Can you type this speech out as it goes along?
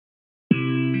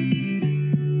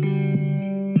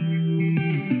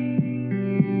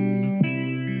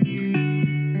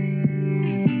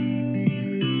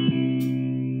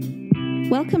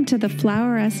Welcome to the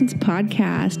Flower Essence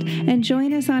Podcast, and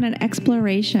join us on an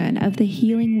exploration of the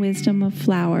healing wisdom of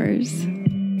flowers.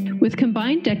 With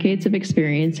combined decades of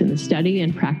experience in the study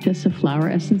and practice of flower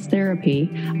essence therapy,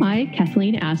 I,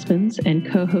 Kathleen Aspens, and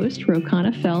co-host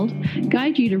Rokana Feld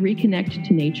guide you to reconnect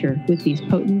to nature with these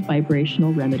potent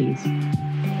vibrational remedies.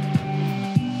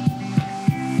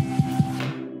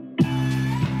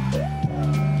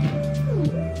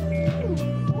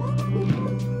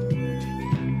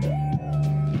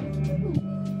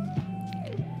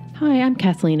 Hi, I'm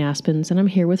Kathleen Aspens, and I'm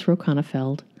here with Rokana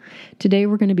Feld. Today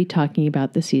we're going to be talking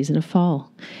about the season of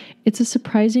fall. It's a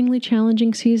surprisingly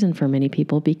challenging season for many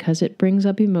people because it brings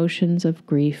up emotions of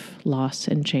grief, loss,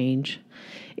 and change.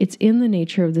 It's in the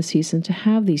nature of the season to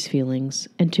have these feelings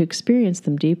and to experience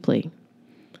them deeply.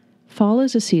 Fall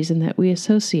is a season that we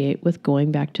associate with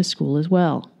going back to school as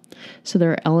well. So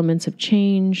there are elements of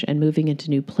change and moving into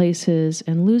new places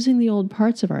and losing the old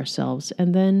parts of ourselves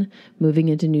and then moving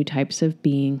into new types of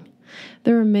being.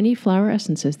 There are many flower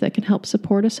essences that can help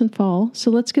support us in fall, so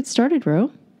let's get started,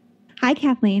 Ro. Hi,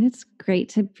 Kathleen. It's great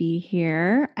to be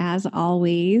here, as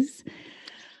always.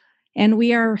 And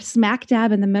we are smack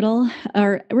dab in the middle,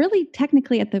 or really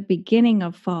technically at the beginning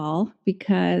of fall,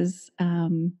 because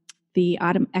the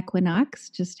autumn equinox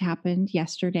just happened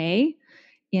yesterday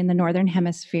in the Northern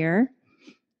Hemisphere.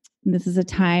 And this is a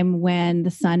time when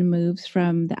the sun moves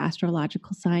from the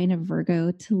astrological sign of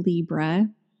Virgo to Libra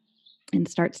and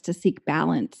starts to seek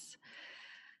balance.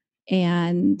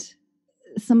 And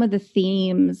some of the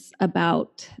themes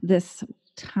about this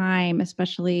time,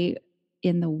 especially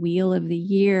in the Wheel of the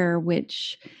Year,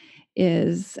 which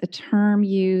is a term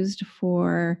used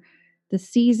for the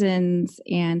seasons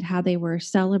and how they were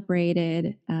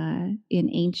celebrated in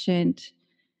ancient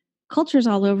cultures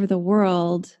all over the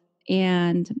world,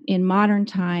 and in modern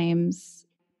times,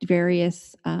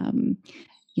 various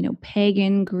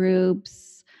pagan groups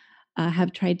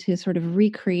have tried to sort of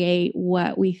recreate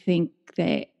what we think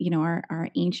that our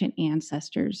ancient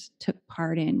ancestors took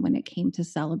part in when it came to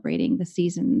celebrating the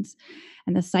seasons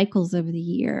and the cycles of the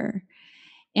year.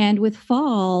 And with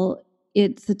fall,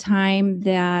 it's a time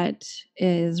that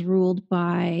is ruled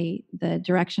by the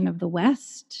direction of the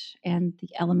west and the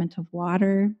element of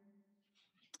water.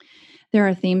 There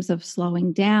are themes of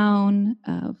slowing down,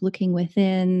 of looking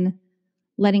within,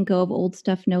 letting go of old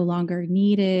stuff no longer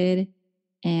needed.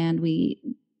 And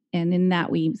in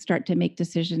that we start to make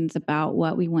decisions about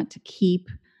what we want to keep,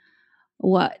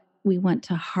 what we want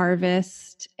to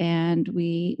harvest, and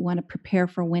we want to prepare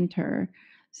for winter.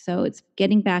 So it's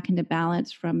getting back into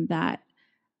balance from that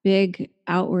big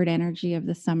outward energy of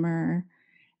the summer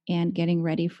and getting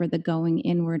ready for the going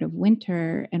inward of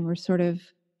winter. And we're sort of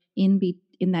in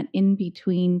that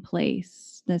in-between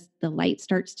place. The light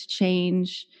starts to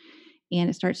change and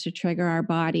it starts to trigger our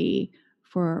body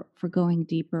for going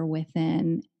deeper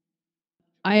within.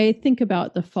 I think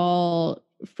about the fall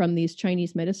from these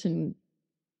Chinese medicine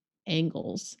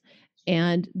angles.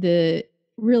 And the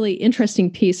really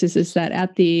interesting piece is that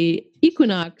at the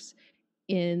equinox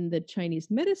in the Chinese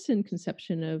medicine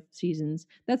conception of seasons,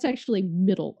 that's actually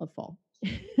middle of fall.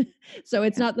 So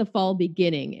it's not the fall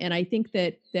beginning. And I think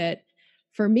that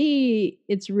for me,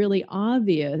 it's really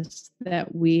obvious that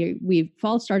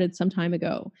fall started some time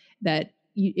ago, that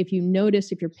if you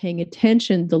notice, if you're paying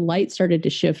attention, the light started to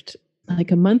shift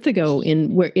like a month ago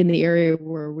in the area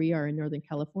where we are in Northern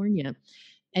California.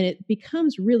 And it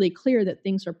becomes really clear that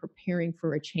things are preparing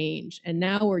for a change. And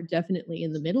now we're definitely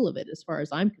in the middle of it, as far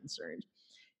as I'm concerned.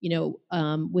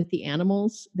 With the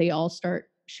animals, they all start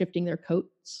shifting their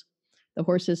coats. The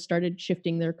horses started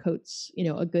shifting their coats,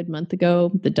 a good month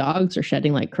ago. The dogs are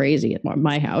shedding like crazy at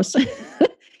my house.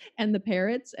 And the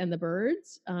parrots and the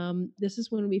birds, this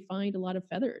is when we find a lot of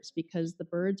feathers, because the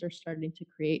birds are starting to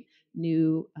create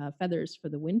new feathers for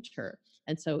the winter.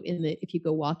 And so if you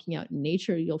go walking out in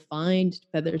nature, you'll find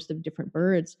feathers of different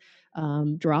birds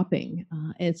dropping.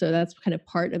 And so that's kind of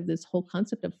part of this whole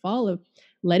concept of fall, of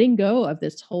letting go of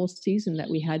this whole season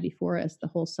that we had before us, the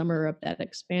whole summer of that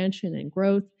expansion and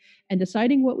growth, and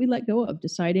deciding what we let go of,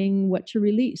 deciding what to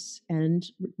release and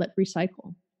let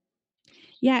recycle.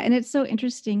 Yeah, and it's so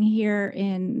interesting here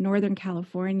in Northern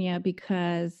California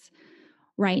because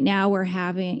right now we're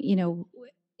having,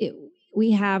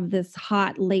 we have this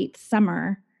hot late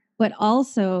summer, but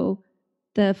also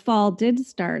the fall did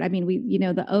start. I mean,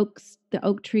 the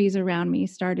oak trees around me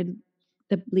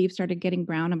the leaves started getting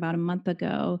brown about a month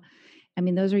ago. I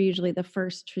mean, those are usually the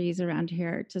first trees around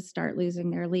here to start losing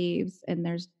their leaves, and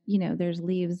there's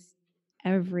leaves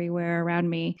everywhere around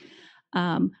me.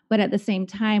 But at the same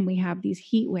time, we have these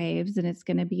heat waves, and it's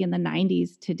going to be in the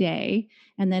 90s today,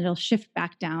 and then it'll shift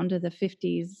back down to the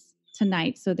 50s to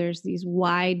night. So there's these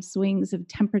wide swings of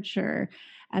temperature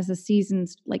as the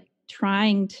season's like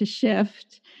trying to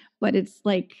shift, but it's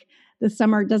like the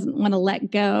summer doesn't want to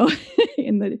let go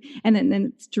in the and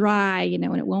then it's dry, and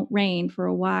it won't rain for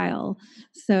a while.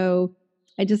 So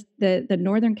I just the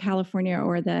Northern California,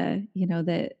 or the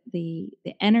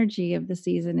energy of the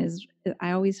season is,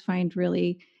 I always find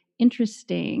really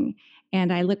interesting.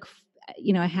 And I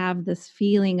have this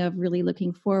feeling of really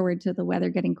looking forward to the weather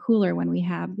getting cooler when we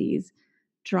have these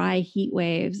dry heat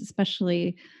waves,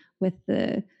 especially with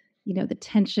the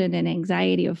tension and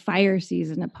anxiety of fire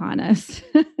season upon us.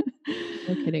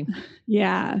 No kidding.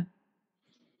 Yeah.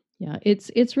 Yeah,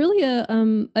 it's really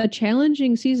a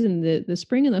challenging season. The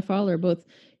spring and the fall are both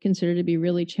considered to be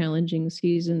really challenging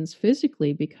seasons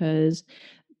physically because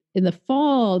in the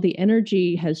fall the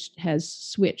energy has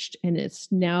switched, and it's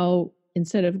now,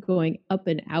 instead of going up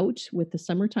and out with the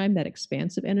summertime, that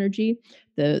expansive energy,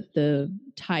 the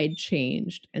tide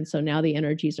changed, and so now the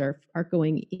energies are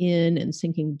going in and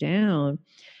sinking down.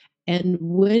 And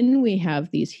when we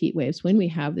have these heat waves, when we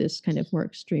have this kind of more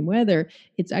extreme weather,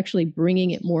 it's actually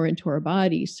bringing it more into our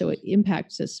bodies. So it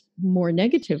impacts us more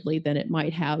negatively than it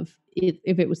might have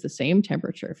if it was the same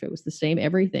temperature, if it was the same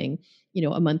everything,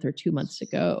 a month or 2 months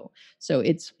ago. So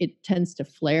it tends to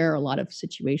flare a lot of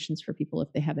situations for people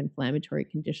if they have inflammatory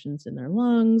conditions in their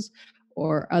lungs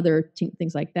or other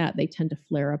things like that. They tend to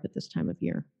flare up at this time of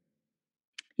year.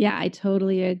 Yeah, I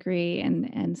totally agree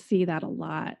and see that a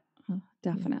lot. Yeah.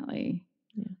 Definitely.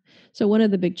 Yeah. So one of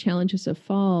the big challenges of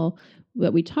fall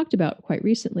that we talked about quite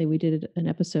recently, we did an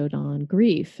episode on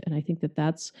grief, and I think that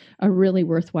that's a really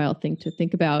worthwhile thing to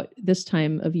think about this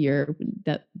time of year,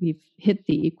 that we've hit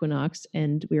the equinox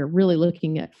and we are really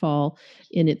looking at fall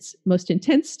in its most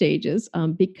intense stages,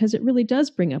 because it really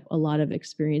does bring up a lot of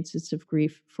experiences of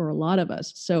grief for a lot of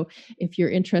us. So if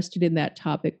you're interested in that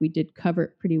topic, we did cover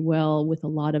it pretty well with a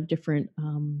lot of different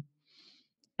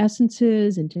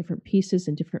essences and different pieces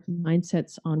and different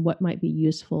mindsets on what might be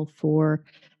useful for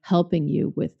helping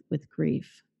you with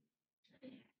grief.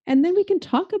 And then we can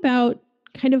talk about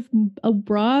kind of a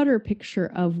broader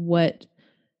picture of what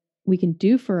we can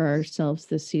do for ourselves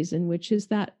this season, which is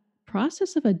that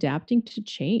process of adapting to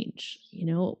change.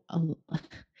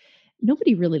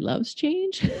 Nobody really loves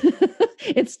change.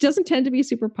 It doesn't tend to be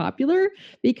super popular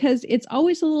because it's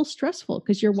always a little stressful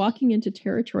because you're walking into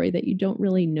territory that you don't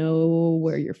really know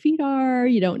where your feet are,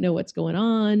 you don't know what's going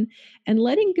on, and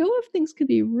letting go of things can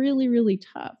be really, really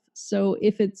tough. So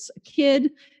if it's a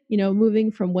kid,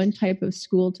 moving from one type of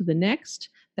school to the next,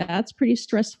 that's pretty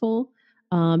stressful.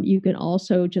 You can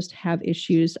also just have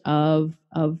issues of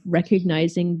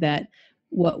recognizing that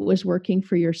what was working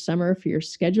for your summer, for your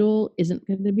schedule, isn't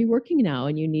going to be working now,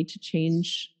 and you need to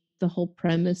change the whole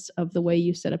premise of the way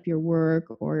you set up your work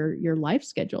or your life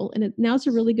schedule. And now's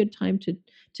a really good time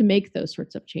to make those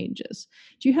sorts of changes.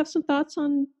 Do you have some thoughts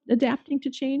on adapting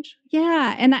to change?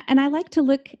 Yeah, and I like to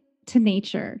look to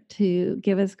nature to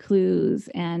give us clues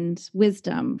and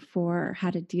wisdom for how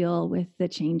to deal with the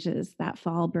changes that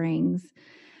fall brings,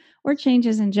 or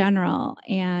changes in general.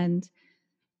 And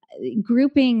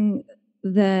grouping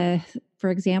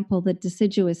for example, the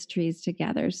deciduous trees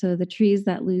together. So the trees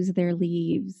that lose their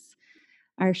leaves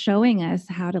are showing us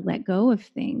how to let go of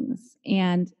things.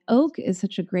 And oak is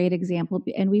such a great example.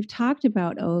 And we've talked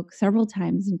about oak several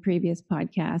times in previous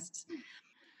podcasts.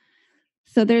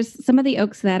 So there's some of the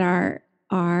oaks that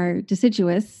are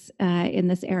deciduous in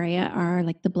this area are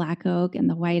like the black oak and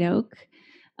the white oak.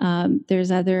 There's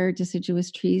other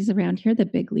deciduous trees around here, the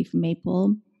big leaf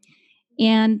maple.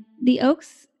 And the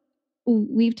oaks,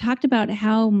 we've talked about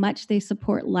how much they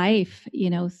support life,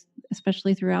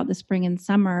 especially throughout the spring and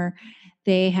summer.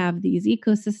 They have these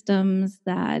ecosystems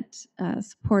that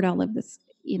support all of this,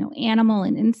 animal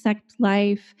and insect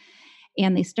life.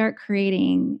 And they start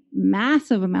creating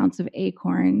massive amounts of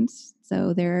acorns.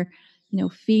 So they're,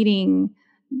 feeding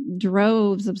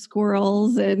droves of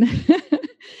squirrels and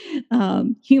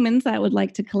humans that would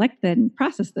like to collect and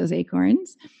process those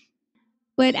acorns.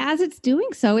 But as it's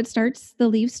doing so, the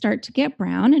leaves start to get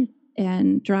brown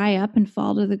and dry up and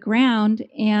fall to the ground.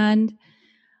 And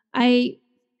I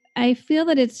I feel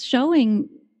that it's showing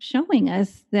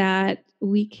us that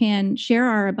we can share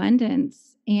our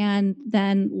abundance and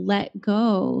then let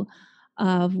go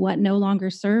of what no longer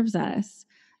serves us.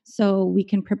 So we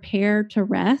can prepare to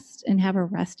rest and have a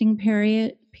resting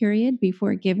period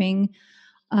before giving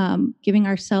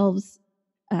ourselves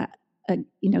uh,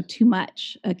 too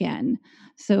much again.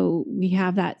 So we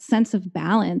have that sense of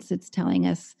balance. It's telling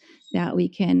us that we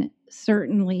can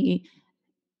certainly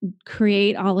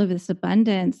create all of this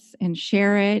abundance and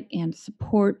share it and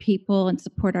support people and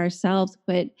support ourselves,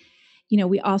 but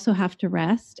we also have to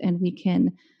rest, and we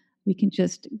can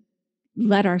just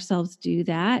let ourselves do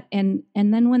that. And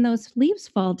then when those leaves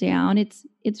fall down,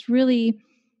 it's really,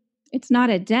 it's not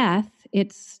a death.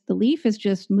 It's the leaf is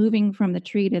just moving from the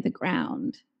tree to the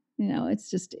ground. It's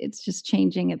just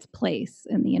changing its place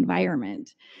in the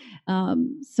environment.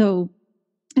 So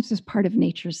it's just part of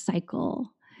nature's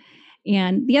cycle.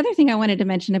 And the other thing I wanted to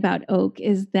mention about oak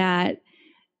is that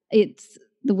it's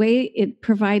the way it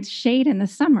provides shade in the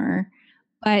summer,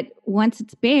 but once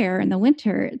it's bare in the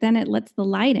winter, then it lets the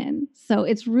light in. So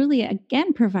it's really,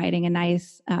 again, providing a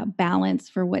nice balance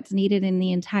for what's needed in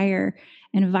the entire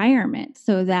environment.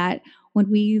 So that when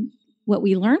we, what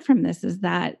we learn from this is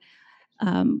that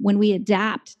when we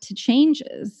adapt to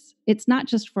changes, it's not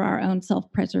just for our own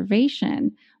self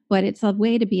preservation, but it's a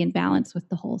way to be in balance with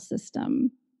the whole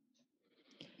system.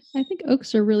 I think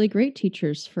oaks are really great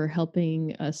teachers for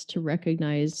helping us to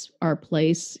recognize our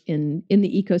place in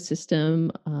the ecosystem,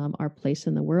 our place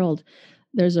in the world.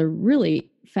 There's a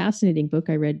really fascinating book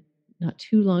I read not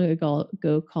too long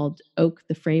ago called Oak,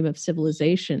 the Frame of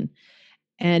Civilization.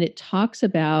 And it talks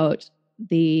about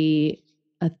the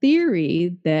a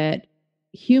theory that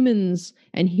humans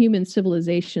and human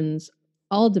civilizations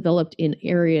all developed in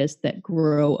areas that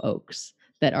grow oaks,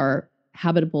 that are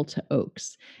habitable to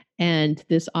oaks. And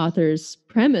this author's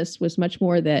premise was much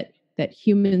more that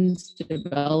humans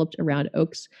developed around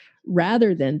oaks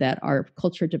rather than that our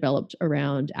culture developed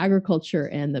around agriculture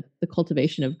and the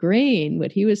cultivation of grain.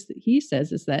 What he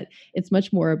says is that it's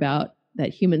much more about that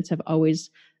humans have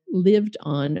always lived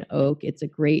on oak. It's a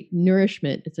great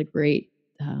nourishment. It's a great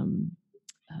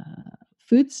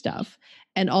food stuff.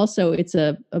 And also it's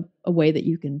a way that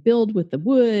you can build with the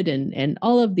wood and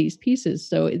all of these pieces.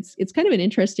 So it's kind of an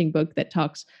interesting book that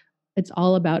talks, it's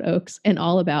all about oaks and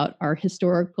all about our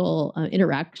historical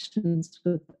interactions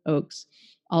with oaks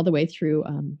all the way through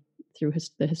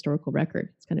the historical record.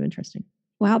 It's kind of interesting.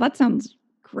 Wow, that sounds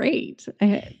great.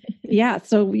 Yeah,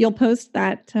 so you'll post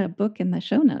that book in the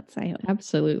show notes, I hope.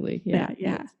 Absolutely. Yeah.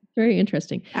 Yeah. It's very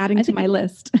interesting. Adding I to think my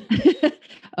list.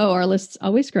 Oh, our lists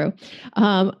always grow.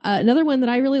 Another one that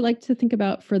I really like to think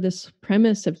about for this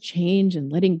premise of change and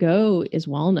letting go is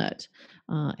walnut.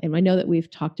 And I know that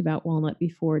we've talked about walnut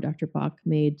before. Dr. Bach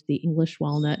made the English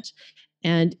walnut,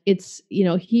 and it's,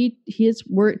 his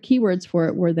keywords for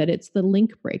it were that it's the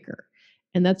link breaker,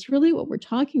 and that's really what we're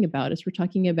talking about. Is we're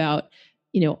talking about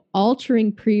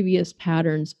altering previous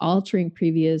patterns, altering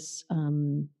previous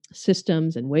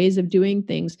systems and ways of doing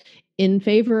things in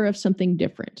favor of something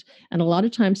different. And a lot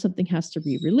of times something has to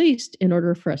be released in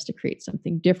order for us to create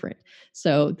something different.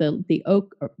 So the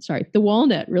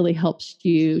walnut really helps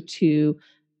you to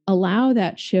allow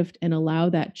that shift and allow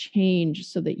that change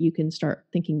so that you can start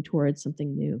thinking towards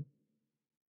something new.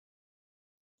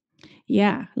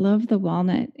 Yeah, love the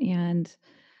walnut and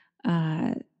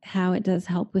how it does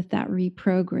help with that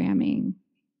reprogramming.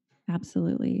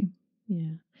 Absolutely.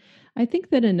 Yeah. I think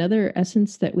that another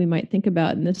essence that we might think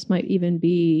about, and this might even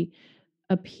be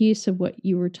a piece of what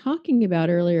you were talking about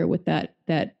earlier with that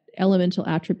elemental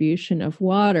attribution of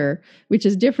water, which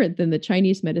is different than the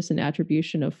Chinese medicine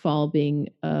attribution of fall being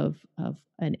of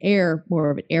an air, more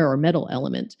of an air or metal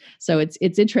element. So it's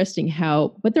interesting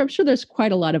how, but I'm sure there's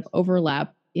quite a lot of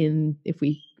overlap in if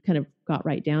we kind of got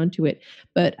right down to it.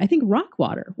 But I think rock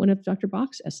water, one of Dr.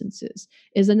 Bach's essences,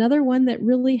 is another one that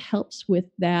really helps with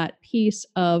that piece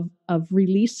of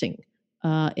releasing.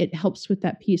 It helps with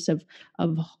that piece of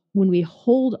when we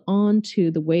hold on to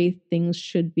the way things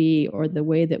should be or the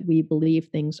way that we believe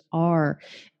things are,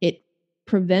 it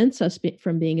prevents us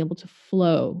from being able to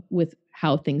flow with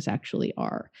how things actually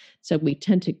are. So we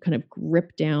tend to kind of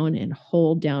grip down and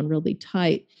hold down really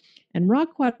tight. And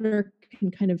rock water can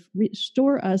kind of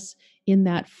restore us in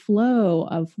that flow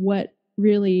of what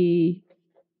really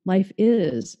life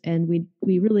is, and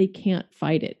we really can't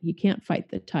fight it. You can't fight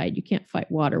the tide. You can't fight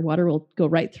water. Water will go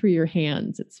right through your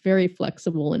hands. It's very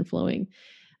flexible and flowing.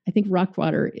 I think rock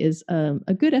water is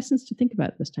a good essence to think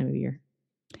about this time of year.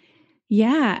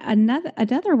 Yeah,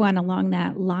 another one along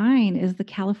that line is the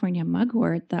California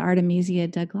mugwort, the Artemisia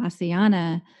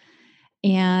douglassiana,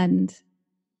 and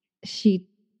she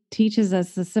teaches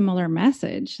us a similar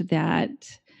message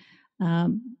that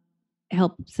um,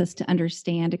 helps us to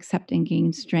understand, accept, and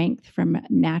gain strength from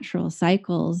natural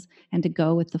cycles and to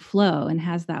go with the flow and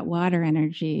has that water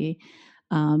energy.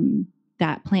 Um,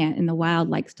 that plant in the wild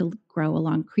likes to grow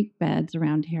along creek beds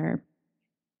around here.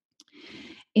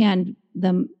 And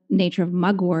the nature of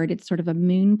mugwort, it's sort of a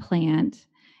moon plant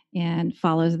and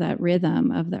follows that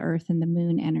rhythm of the earth and the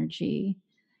moon energy.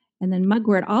 And then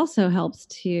mugwort also helps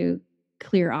to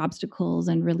clear obstacles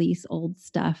and release old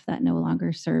stuff that no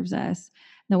longer serves us.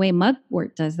 The way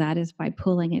mugwort does that is by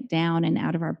pulling it down and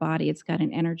out of our body. It's got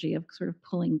an energy of sort of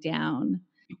pulling down.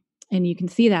 And you can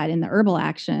see that in the herbal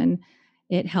action.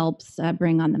 It helps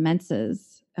bring on the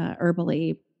menses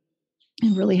herbally.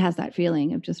 It really has that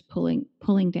feeling of just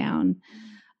pulling down.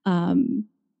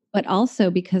 But also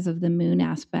because of the moon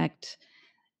aspect,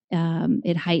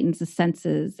 it heightens the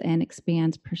senses and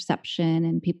expands perception,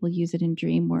 and people use it in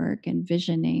dream work and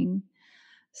visioning.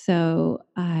 So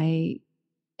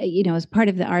as part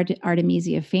of the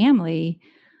Artemisia family,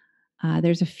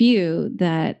 there's a few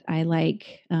that I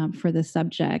like for the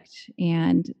subject,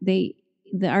 and the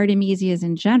Artemisias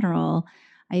in general,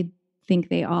 I think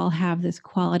they all have this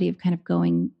quality of kind of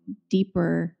going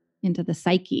deeper into the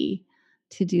psyche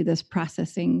to do this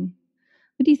processing.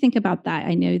 What do you think about that?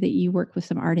 I know that you work with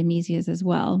some Artemisias as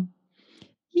well.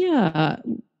 Yeah,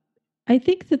 I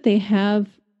think that they have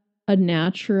a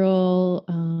natural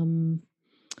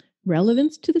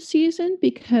relevance to the season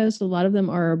because a lot of them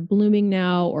are blooming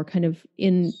now or kind of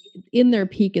in their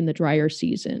peak in the drier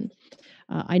season.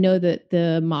 I know that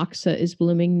the moxa is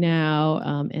blooming now,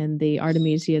 and the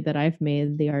artemisia that I've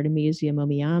made, the Artemisia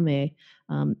momiame,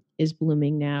 is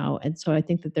blooming now. And so I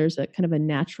think that there's a kind of a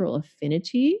natural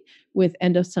affinity with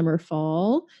end of summer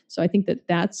fall. So I think that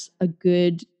that's a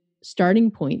good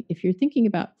starting point if you're thinking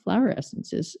about flower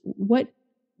essences.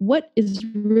 What is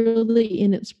really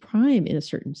in its prime in a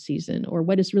certain season, or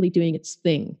what is really doing its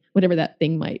thing, whatever that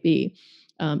thing might be,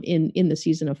 in the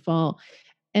season of fall.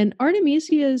 And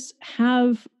artemisias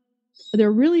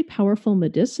they're really powerful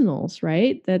medicinals,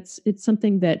 right? It's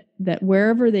something that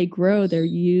wherever they grow, they're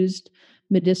used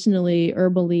medicinally,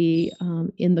 herbally,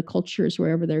 in the cultures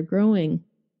wherever they're growing.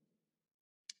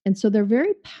 And so they're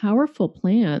very powerful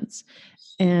plants.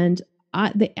 And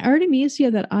the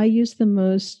artemisia that I use the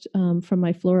most from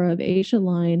my Flora of Asia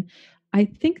line, I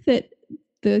think that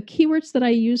the keywords that I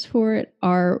use for it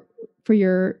are for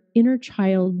your inner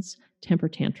child's temper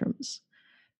tantrums,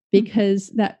 because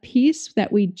that piece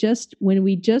that when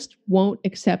we just won't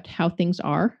accept how things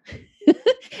are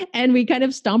and we kind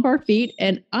of stomp our feet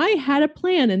and I had a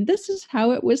plan and this is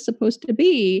how it was supposed to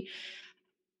be.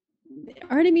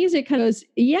 Artemisia kind of goes,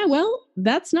 yeah, well,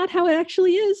 that's not how it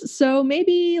actually is. So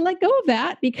maybe let go of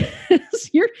that because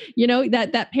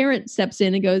that parent steps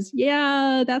in and goes,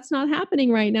 yeah, that's not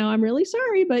happening right now. I'm really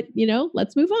sorry, but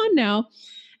let's move on now.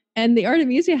 And the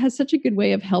Artemisia has such a good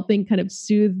way of helping kind of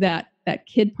soothe that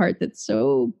kid part that's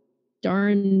so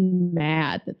darn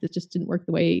mad that this just didn't work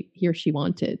the way he or she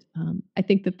wanted. I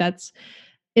think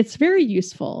it's very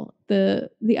useful. The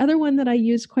other one that I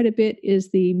use quite a bit is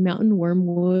the mountain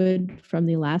wormwood from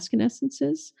the Alaskan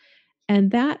essences,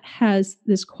 and that has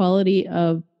this quality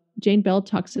of, Jane Bell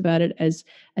talks about it as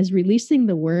releasing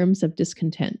the worms of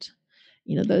discontent.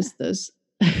 Those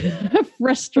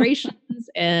frustrations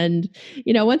and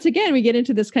once again we get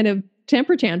into this kind of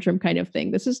temper tantrum kind of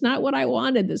thing. This is not what I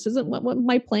wanted. This isn't what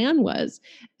my plan was.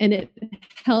 And it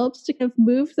helps to kind of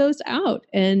move those out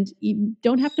and you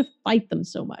don't have to fight them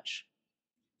so much.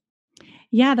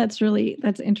 Yeah, that's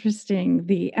interesting.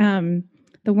 The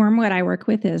wormwood I work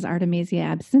with is Artemisia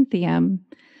absinthium,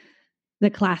 the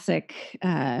classic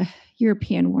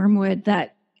European wormwood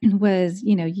that was,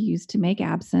 used to make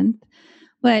absinthe.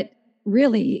 But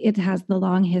really, it has the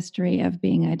long history of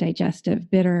being a digestive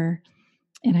bitter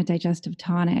and a digestive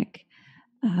tonic,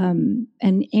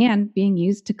 and being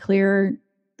used to clear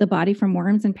the body from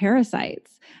worms and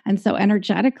parasites. And so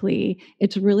energetically,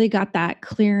 it's really got that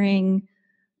clearing.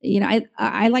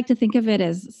 I like to think of it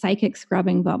as psychic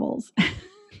scrubbing bubbles.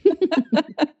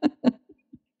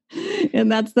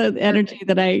 And that's the energy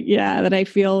that I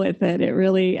feel with it. It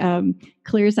really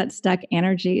clears that stuck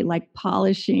energy, like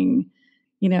polishing,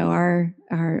 our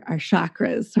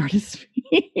chakras, so to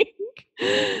speak.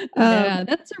 Yeah,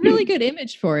 that's a really good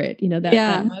image for it. That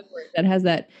Yeah, mugwort that has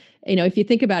that, if you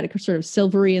think about it, sort of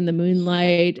silvery in the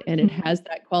moonlight, and it has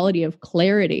that quality of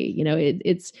clarity.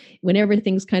 It's when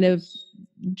everything's kind of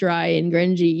dry and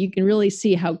grungy, you can really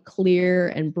see how clear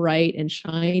and bright and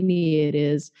shiny it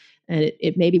is. And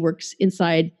it maybe works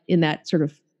inside in that sort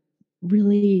of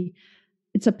really,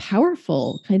 it's a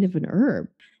powerful kind of an herb.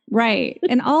 right.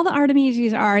 And all the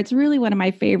Artemisias it's really one of my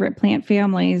favorite plant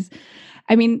families.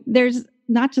 I mean, there's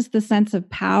not just the sense of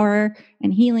power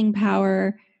and healing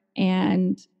power,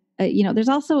 and there's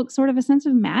also sort of a sense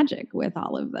of magic with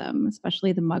all of them,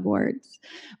 especially the mugworts.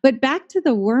 But back to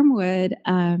the wormwood,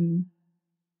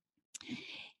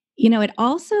 it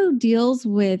also deals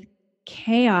with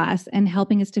chaos and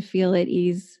helping us to feel at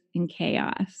ease in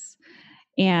chaos.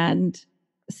 And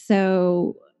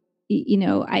so,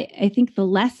 I think the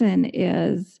lesson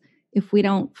is if we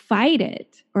don't fight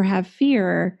it or have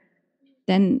fear,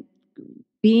 then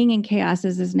being in chaos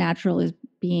is as natural as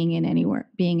being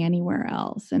anywhere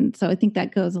else. And so I think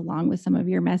that goes along with some of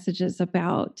your messages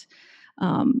about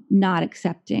not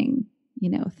accepting,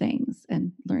 things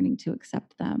and learning to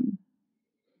accept them.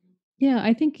 Yeah,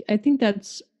 I think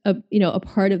that's a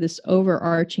part of this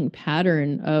overarching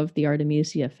pattern of the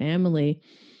Artemisia family.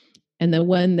 And the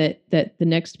one that the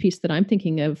next piece that I'm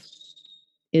thinking of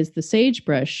is the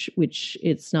sagebrush, which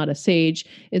it's not a sage.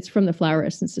 It's from the Flower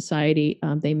Essence Society.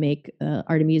 They make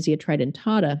Artemisia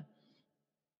tridentata,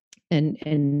 and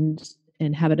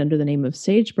and have it under the name of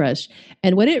sagebrush.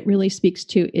 And what it really speaks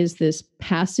to is this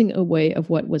passing away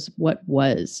of what was, what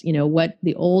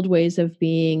the old ways of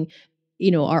being,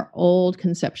 our old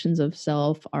conceptions of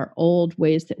self, our old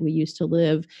ways that we used to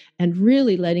live, and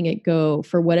really letting it go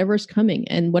for whatever's coming.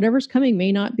 And whatever's coming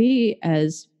may not be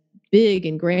as big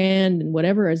and grand and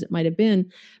whatever as it might have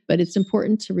been, but it's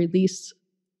important to release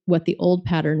what the old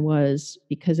pattern was,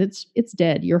 because it's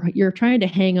dead. You're trying to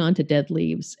hang on to dead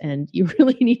leaves, and you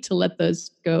really need to let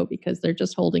those go because they're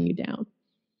just holding you down.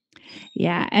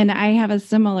 Yeah, and I have a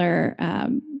similar.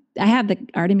 I have the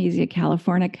Artemisia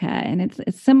californica, and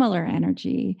it's similar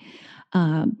energy.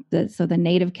 So the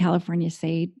native California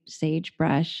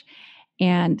sagebrush,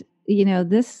 and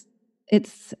this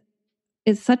it's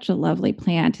it's such a lovely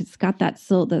plant. It's got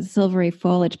the silvery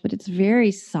foliage, but it's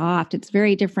very soft. It's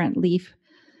very different leaf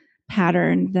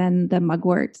pattern than the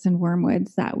mugworts and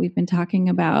wormwoods that we've been talking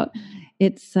about.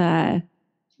 It's kind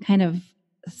of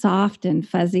soft and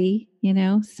fuzzy,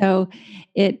 So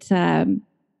it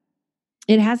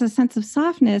it has a sense of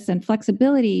softness and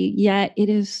flexibility, yet it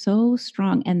is so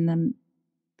strong, and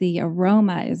the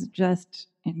aroma is just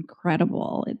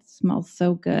incredible. It smells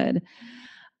so good.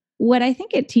 What I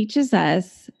think it teaches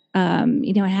us,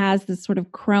 it has this sort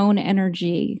of crone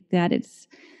energy that it's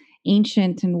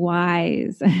ancient and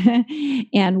wise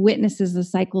and witnesses the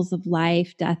cycles of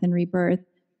life, death, and rebirth.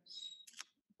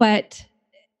 But,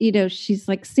 she's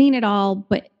like seen it all,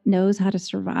 but knows how to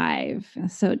survive.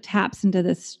 So it taps into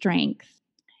this strength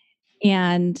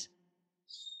and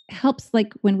helps,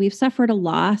 like when we've suffered a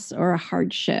loss or a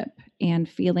hardship and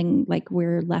feeling like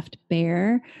we're left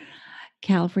bare.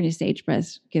 California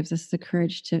sagebrush gives us the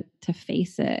courage to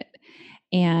face it,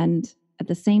 and at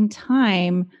the same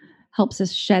time helps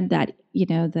us shed that,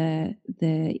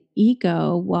 the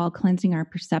ego, while cleansing our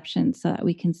perception so that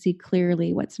we can see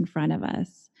clearly what's in front of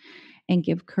us and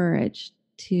give courage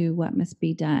to what must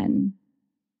be done.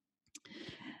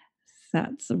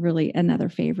 That's really another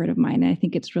favorite of mine. And I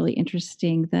think it's really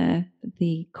interesting,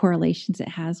 the correlations it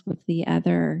has with the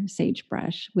other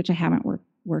sagebrush, which I haven't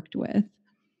worked with.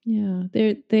 Yeah,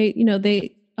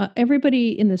 they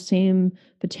everybody in the same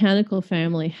botanical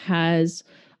family has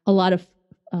a lot of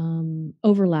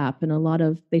overlap, and a lot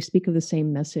of they speak of the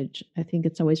same message. I think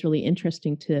it's always really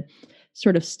interesting to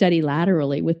sort of study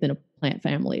laterally within a plant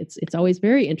family. It's always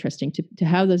very interesting to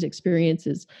have those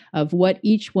experiences of what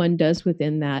each one does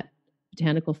within that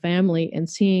botanical family, and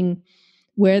seeing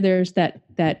where there's that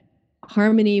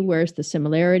harmony, where's the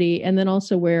similarity, and then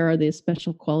also where are the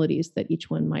special qualities that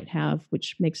each one might have,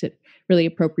 which makes it really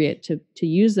appropriate to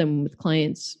use them with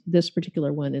clients. This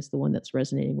particular one is the one that's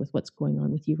resonating with what's going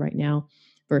on with you right now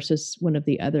versus one of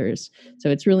the others. So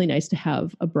it's really nice to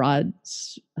have a broad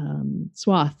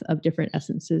swath of different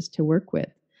essences to work with.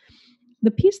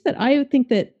 The piece that I think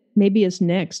that maybe is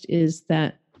next is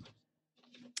that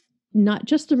not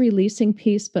just the releasing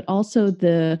piece, but also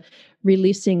the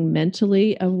releasing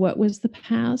mentally of what was the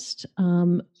past.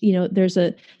 There's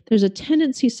a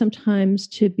tendency sometimes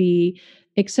to be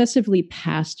excessively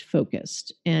past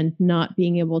focused and not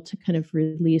being able to kind of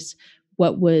release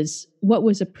what was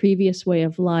a previous way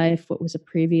of life, what was a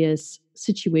previous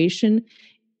situation,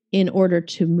 in order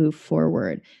to move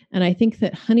forward. And I think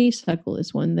that honeysuckle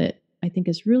is one that I think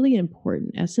is really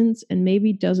important essence, and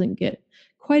maybe doesn't get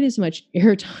quite as much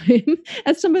airtime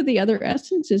as some of the other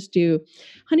essences do.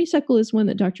 Honeysuckle is one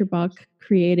that Dr. Bach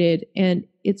created, and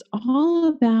it's all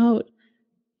about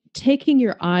taking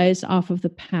your eyes off of the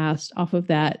past, off of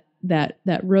that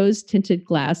rose tinted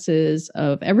glasses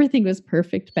of everything was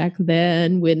perfect back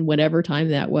then, when whatever time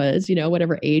that was,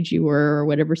 whatever age you were or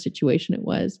whatever situation it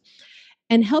was,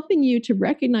 and helping you to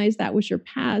recognize that was your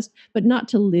past, but not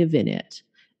to live in it.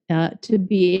 To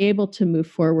be able to move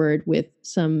forward with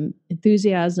some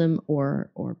enthusiasm or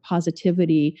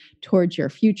positivity towards your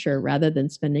future, rather than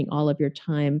spending all of your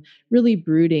time really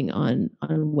brooding on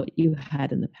what you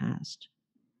had in the past.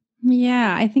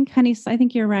 Yeah, I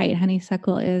think you're right.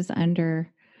 Honeysuckle is underused.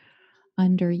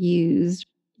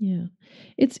 Yeah,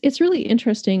 it's really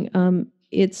interesting.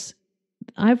 It's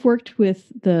I've worked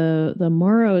with the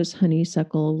Morrow's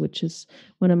honeysuckle, which is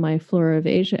one of my Flora of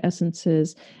Asia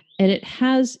essences, and it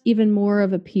has even more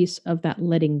of a piece of that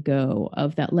letting go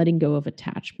of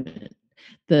attachment.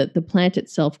 The plant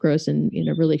itself grows in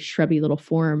a really shrubby little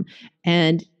form,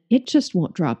 and it just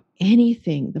won't drop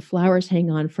anything. The flowers hang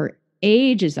on for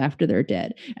ages after they're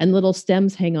dead, and little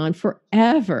stems hang on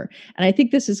forever. And I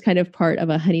think this is kind of part of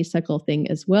a honeysuckle thing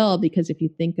as well, because if you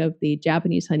think of the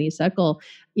Japanese honeysuckle,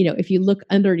 if you look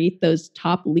underneath those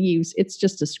top leaves, it's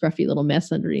just a scruffy little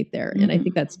mess underneath there. And I Mm.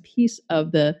 think that's piece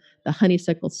of the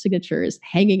honeysuckle signature is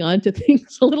hanging on to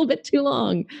things a little bit too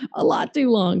long, a lot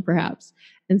too long, perhaps.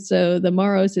 And so the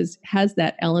Maros has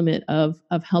that element of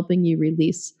helping you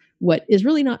release what is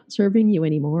really not serving you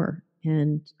anymore.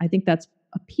 And I think that's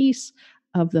a piece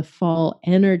of the fall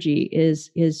energy is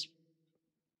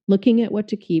looking at what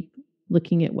to keep,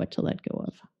 looking at what to let go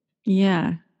of.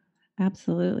 Yeah,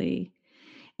 absolutely.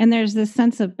 And there's this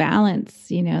sense of balance,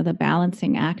 the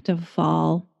balancing act of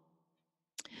fall.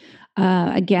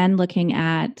 Again, looking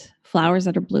at flowers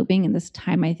that are blooming in this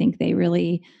time, I think they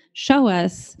really show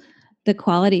us the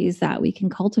qualities that we can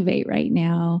cultivate right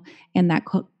now, and that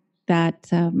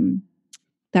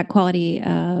quality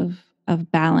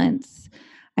of balance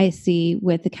I see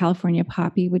with the California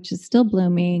poppy, which is still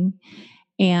blooming.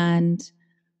 And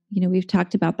we've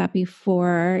talked about that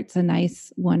before. It's a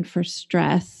nice one for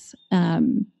stress,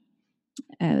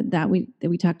 that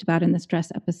we talked about in the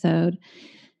stress episode.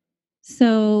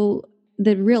 So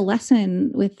the real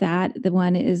lesson with that, the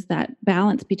one is that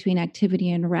balance between activity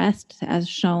and rest, as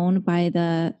shown by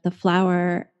the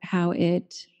flower, how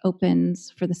it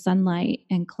opens for the sunlight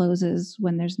and closes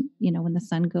when when the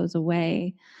sun goes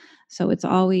away. So it's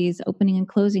always opening and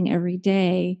closing every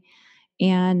day,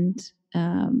 and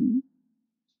um,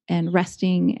 and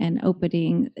resting and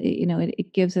opening.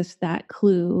 It gives us that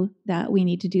clue that we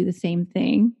need to do the same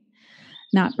thing,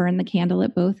 not burn the candle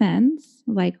at both ends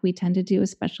like we tend to do,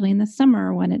 especially in the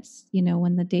summer when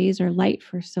when the days are light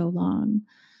for so long.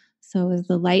 So as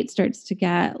the light starts to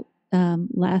get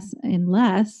less and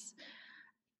less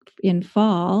in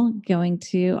fall, going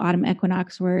to autumn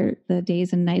equinox where the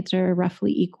days and nights are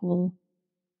roughly equal.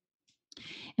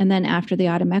 And then after the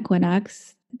autumn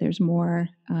equinox, there's more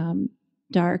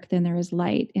dark than there is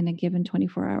light in a given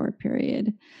 24-hour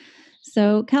period.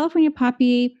 So California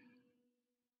poppy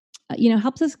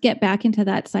helps us get back into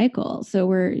that cycle. So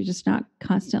we're just not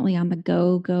constantly on the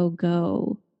go, go,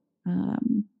 go.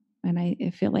 And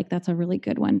I feel like that's a really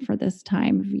good one for this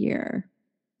time of year.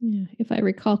 Yeah, if I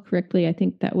recall correctly, I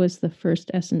think that was the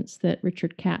first essence that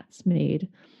Richard Katz made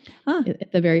Huh.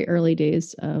 at the very early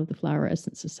days of the Flower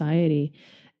Essence Society.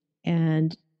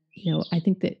 And, I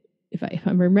think that if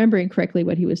I'm remembering correctly,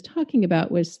 what he was talking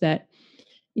about was that,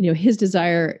 his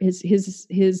desire,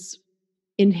 his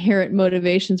inherent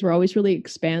motivations were always really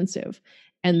expansive.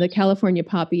 And the California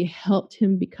poppy helped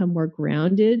him become more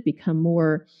grounded, become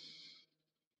more,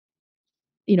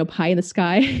 pie in the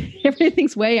sky.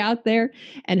 Everything's way out there,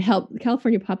 and help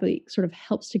California poppy sort of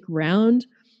helps to ground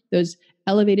those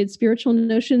elevated spiritual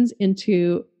notions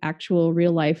into actual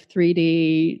real life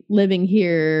 3D living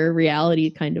here reality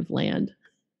kind of land.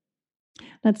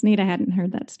 That's neat. I hadn't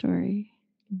heard that story.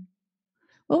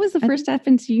 What was the I first think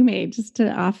reference you made? Just to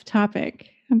off topic.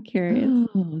 I'm curious.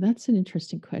 Oh, that's an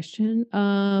interesting question.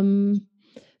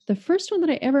 The first one that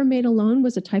I ever made alone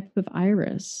was a type of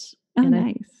iris, Oh, and I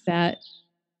think nice. that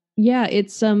yeah,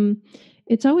 it's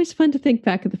always fun to think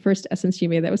back at the first essence you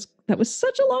made. That was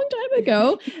such a long time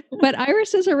ago, but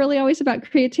irises are really always about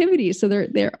creativity, so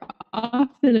they're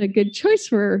often a good choice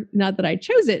for not that I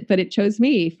chose it, but it chose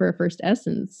me for a first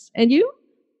essence. And you?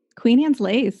 Queen Anne's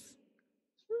lace.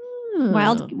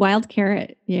 Oh, Wild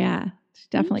carrot. Yeah. She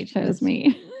definitely chose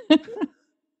interesting. me.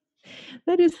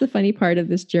 That is the funny part of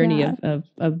this journey Yeah.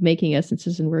 of making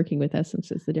essences and working with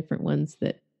essences, the different ones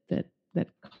that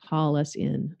call us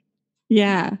in.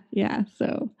 Yeah, yeah.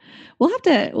 So we'll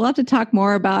have to talk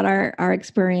more about our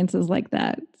experiences like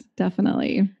that.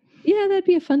 Definitely. Yeah, that'd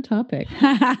be a fun topic.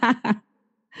 Add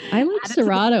I like it to the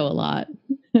Serato a lot.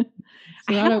 I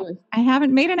Serato haven't was I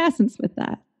haven't made an essence with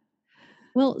that.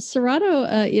 well, Serato,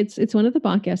 it's one of the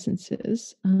Bach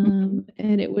essences, Mhm.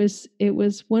 and it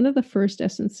was one of the first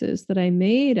essences that I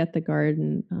made at the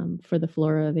garden for the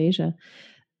Flora of Asia.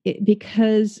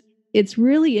 Because it's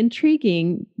really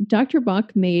intriguing. Dr.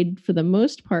 Bach made, for the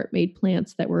most part, made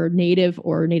plants that were native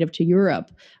or native to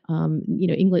Europe,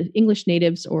 English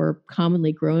natives or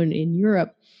commonly grown in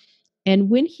Europe. And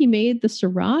when he made the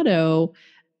Serato,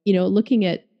 looking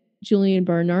at Julian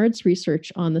Barnard's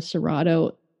research on the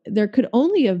Serato, there could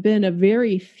only have been a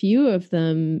very few of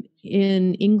them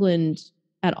in England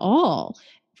at all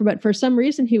but for some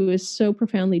reason, he was so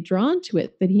profoundly drawn to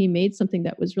it that he made something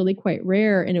that was really quite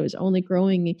rare, and it was only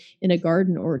growing in a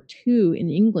garden or two in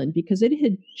England because it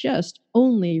had just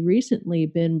only recently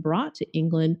been brought to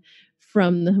England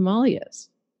from the Himalayas.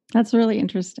 That's really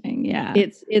interesting. Yeah.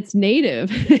 It's native.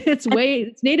 Its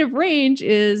native range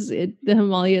is the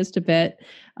Himalayas, Tibet,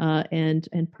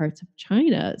 and parts of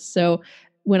China. So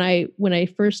when I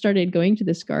first started going to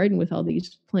this garden with all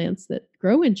these plants that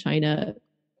grow in China,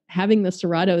 having the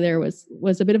Serato there was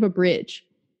a bit of a bridge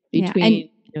Yeah. between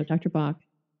Dr. Bach.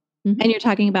 And you're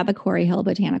talking about the Quarry Hill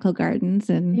Botanical Gardens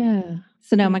in Yeah,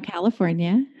 Sonoma,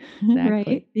 California, exactly.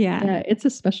 right? Yeah. Yeah, it's a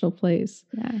special place.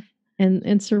 Yeah.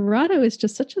 And Serato is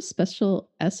just such a special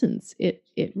essence. It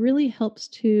really helps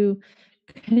to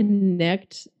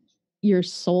connect your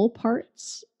soul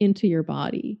parts into your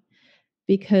body.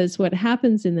 Because what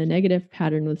happens in the negative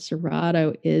pattern with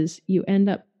Serato is you end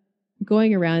up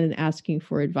going around and asking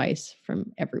for advice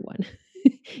from everyone.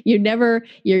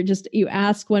 You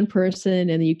ask one person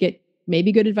and you get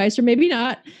maybe good advice or maybe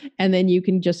not. And then you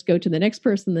can just go to the next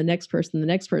person, the next person, the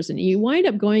next person. And you wind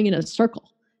up going in a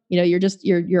circle.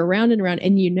 You're around and around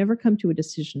and you never come to a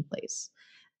decision place.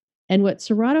 And what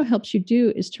Serato helps you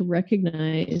do is to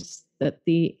recognize that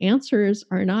the answers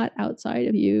are not outside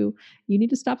of you. You need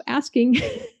to stop asking.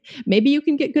 Maybe you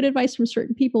can get good advice from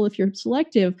certain people if you're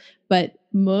selective, but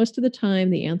most of the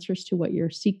time the answers to what you're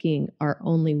seeking are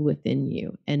only within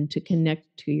you. And to connect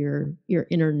to your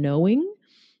inner knowing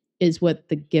is what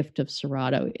the gift of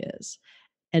Serato is.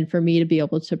 And for me to be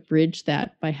able to bridge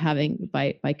that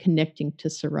by connecting to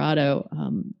Serato,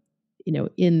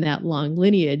 in that long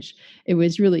lineage, it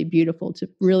was really beautiful to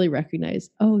really recognize,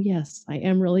 oh yes, I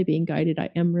am really being guided. I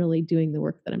am really doing the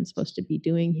work that I'm supposed to be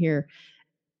doing here.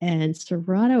 And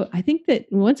Serato, I think that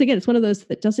once again, it's one of those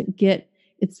that doesn't get,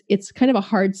 it's kind of a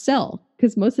hard sell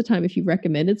because most of the time, if you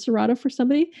recommended Serato for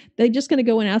somebody, they're just going to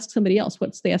go and ask somebody else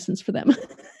what's the essence for them.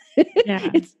 Yeah.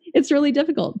 It's really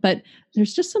difficult, but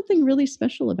there's just something really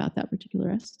special about that particular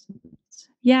essence.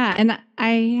 Yeah. And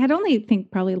I had only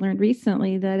probably learned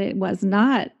recently that it was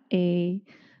not a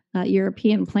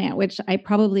European plant, which I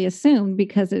probably assumed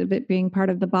because of it being part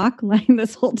of the Bach line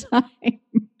this whole time.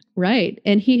 Right.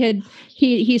 And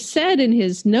he said in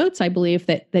his notes, I believe,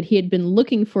 that he had been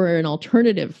looking for an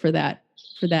alternative for that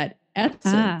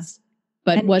essence,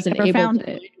 but wasn't able to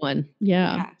find one.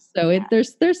 Yeah. So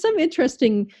there's some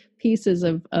interesting pieces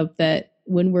of that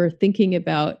when we're thinking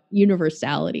about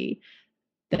universality,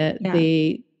 that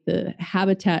the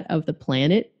habitat of the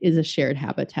planet is a shared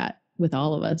habitat with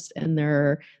all of us. And there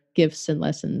are gifts and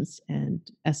lessons and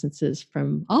essences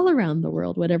from all around the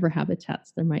world, whatever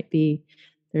habitats there might be.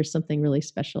 There's something really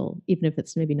special, even if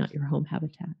it's maybe not your home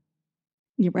habitat.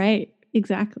 You're right.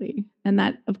 Exactly. And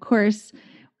that, of course,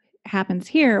 happens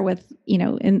here with,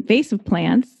 invasive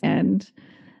plants and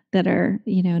that are,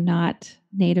 not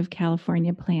native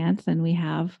California plants. And we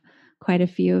have quite a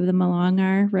few of them along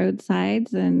our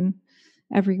roadsides and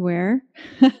everywhere.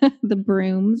 The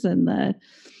brooms and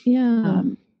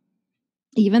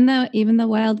even the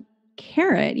wild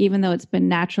carrot, even though it's been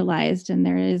naturalized and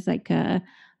there is like a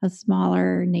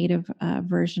smaller native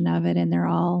version of it, and they're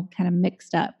all kind of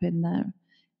mixed up in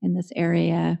this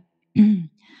area.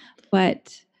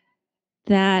 But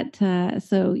that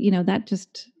that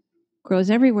just grows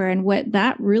everywhere. And what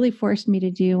that really forced me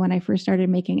to do when I first started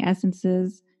making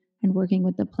essences and working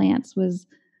with the plants was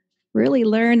really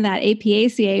learn that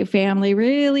Apiaceae family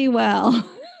really well.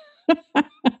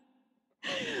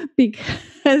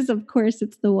 Because of course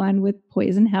it's the one with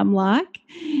poison hemlock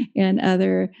and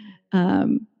other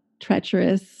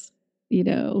treacherous,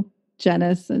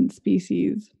 genus and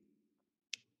species.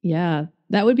 Yeah,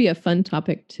 that would be a fun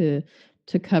topic to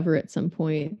cover at some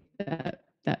point.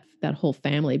 That whole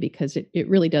family, because it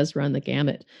really does run the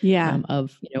gamut.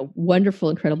 Of wonderful,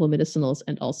 incredible medicinals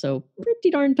and also pretty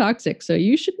darn toxic. So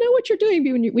you should know what you're doing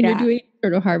when you're doing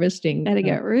sort of harvesting. Got to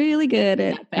get really good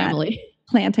at that family.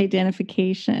 Plant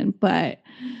identification. But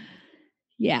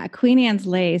yeah, Queen Anne's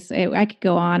lace, I could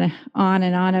go on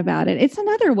and on about it. It's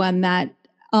another one that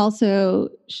also,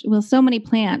 so many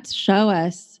plants show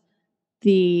us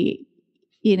the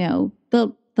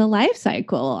life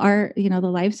cycle, the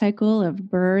life cycle of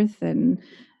birth and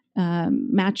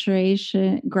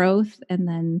maturation, growth, and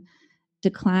then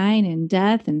decline and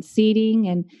death and seeding.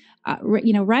 And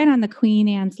right on the Queen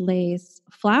Anne's lace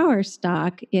flower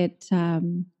stalk, it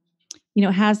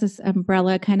has this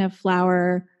umbrella kind of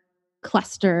flower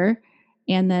cluster.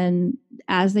 And then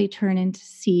as they turn into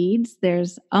seeds,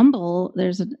 there's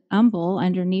an umbel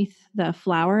underneath the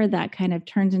flower that kind of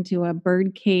turns into a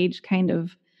bird cage kind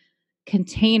of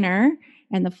container.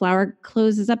 and the flower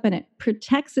closes up and it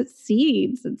protects its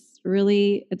seeds. It's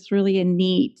really a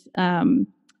neat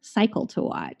cycle to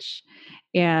watch,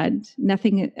 and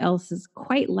nothing else is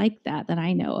quite like that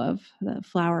I know of, the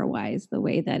flower wise, the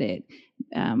way that it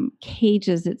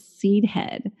cages its seed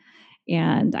head.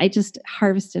 And I just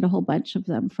harvested a whole bunch of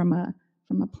them from a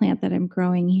plant that I'm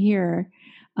growing here.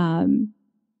 Um,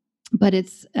 but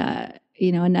it's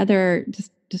another,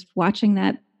 just watching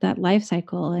that life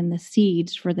cycle and the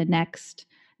seeds for the next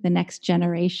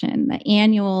generation. The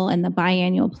annual and the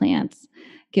biannual plants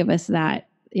give us that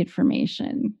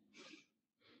information.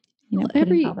 Well, Put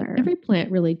another. every plant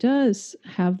really does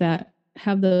have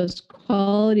those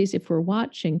qualities if we're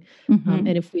watching, Hmm.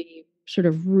 and if we sort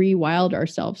of rewild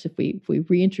ourselves, if we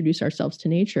reintroduce ourselves to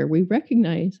nature, we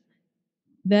recognize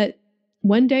that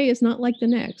one day is not like the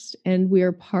next, and we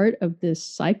are part of this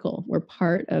cycle. We're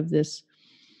part of this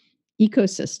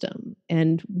ecosystem,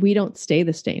 and we don't stay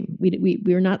the same.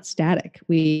 We're not static.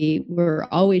 We're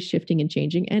always shifting and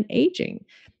changing and aging.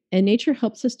 And nature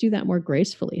helps us do that more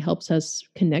gracefully, helps us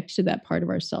connect to that part of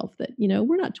ourself that,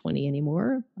 we're not 20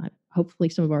 anymore. Hopefully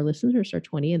some of our listeners are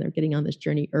 20 and they're getting on this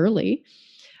journey early,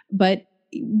 but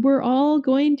we're all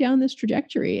going down this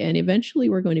trajectory and eventually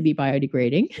we're going to be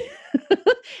biodegrading.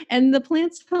 And the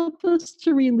plants help us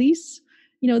to release,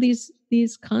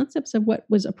 these concepts of what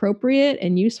was appropriate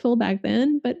and useful back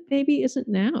then, but maybe isn't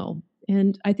now.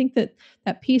 And I think that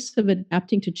that piece of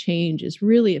adapting to change is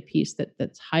really a piece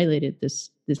that's highlighted this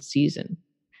season.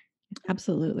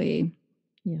 Absolutely.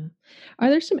 Yeah. Are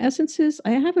there some essences?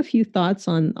 I have a few thoughts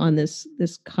on this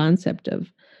concept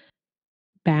of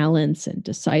balance and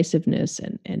decisiveness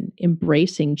and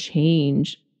embracing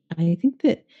change. I think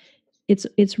that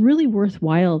it's really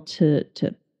worthwhile to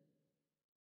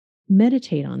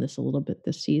meditate on this a little bit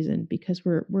this season because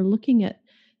we're looking at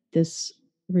this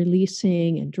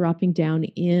releasing and dropping down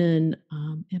in,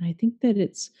 and I think that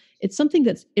it's something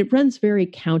it runs very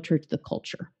counter to the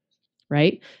culture,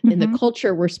 right? In the Hmm.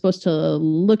 culture, we're supposed to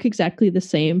look exactly the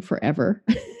same forever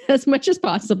as much as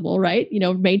possible, right?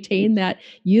 Maintain that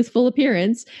youthful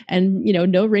appearance and,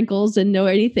 no wrinkles and no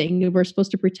anything. We're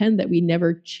supposed to pretend that we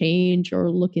never change or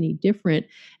look any different.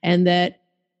 And that,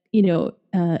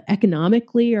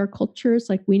 economically, our culture is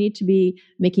like we need to be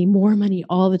making more money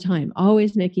all the time,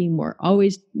 always making more,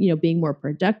 always, being more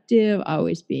productive,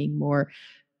 always being more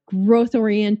growth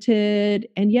oriented,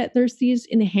 and yet there's these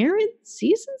inherent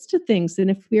seasons to things, and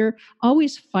if we're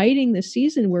always fighting the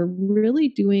season, we're really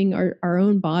doing our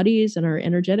own bodies and our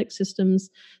energetic systems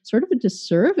sort of a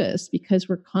disservice because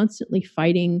we're constantly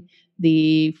fighting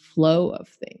the flow of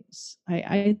things.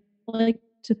 I like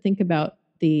to think about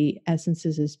the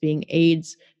essences as being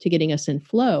aids to getting us in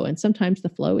flow, and sometimes the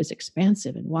flow is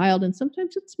expansive and wild, and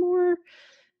sometimes it's more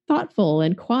thoughtful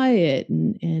and quiet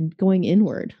and going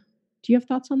inward. Do you have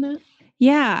thoughts on that?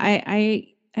 Yeah, I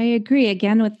agree.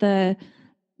 Again, with the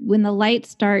when the light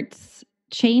starts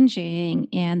changing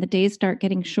and the days start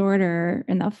getting shorter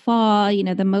in the fall,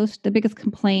 the biggest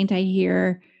complaint I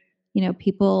hear,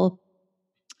 people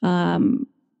um,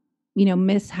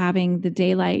 miss having the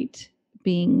daylight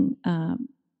being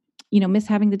miss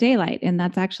having the daylight. And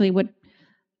that's actually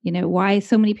why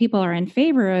so many people are in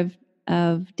favor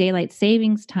of daylight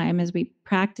savings time as we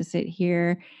practice it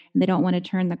here, and they don't want to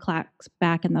turn the clocks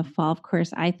back in the fall. Of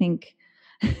course, I think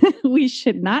we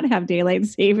should not have daylight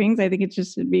savings. I think it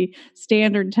just should be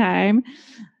standard time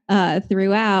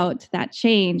throughout. That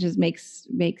change makes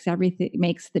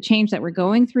the change that we're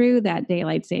going through, that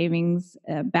daylight savings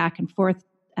back and forth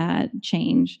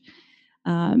change,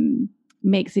 um,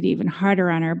 makes it even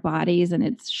harder on our bodies, and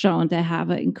it's shown to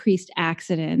have increased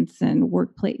accidents and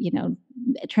workplace,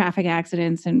 traffic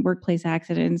accidents and workplace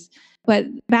accidents. But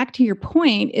back to your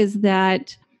point is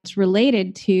that it's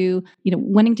related to,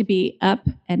 wanting to be up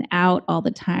and out all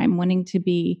the time, wanting to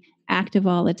be active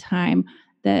all the time.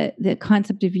 The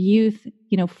concept of youth,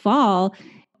 fall,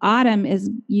 autumn is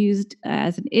used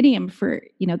as an idiom for,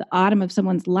 the autumn of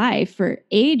someone's life for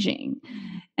aging.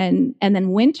 And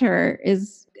then winter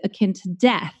is akin to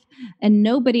death. And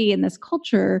nobody in this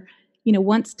culture,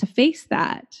 wants to face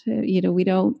that. We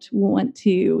don't want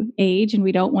to age and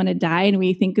we don't want to die, and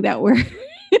we think that we're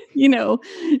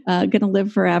going to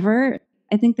live forever.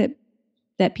 I think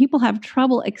that people have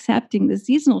trouble accepting the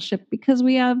seasonal shift because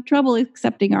we have trouble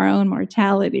accepting our own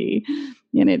mortality,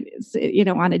 and it's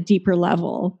on a deeper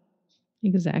level.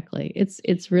 Exactly.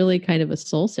 It's really kind of a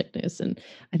soul sickness, and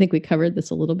I think we covered this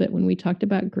a little bit when we talked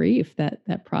about grief,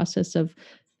 that process of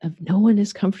no one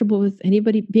is comfortable with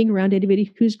anybody being around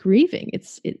anybody who's grieving.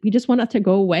 We just want it to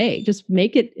go away. Just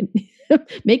make it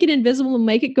Make it invisible,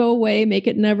 make it go away, make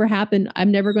it never happen.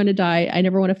 I'm never going to die. I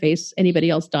never want to face anybody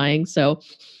else dying. So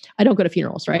I don't go to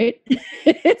funerals, right?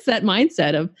 It's that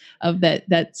mindset of that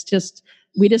that's just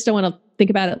we just don't want to think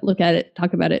about it, look at it,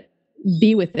 talk about it,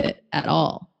 be with it at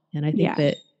all. And I think Yeah.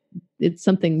 that it's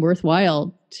something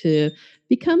worthwhile to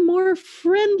become more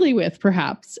friendly with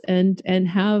perhaps and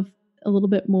have a little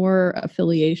bit more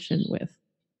affiliation with.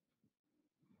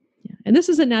 Yeah. And this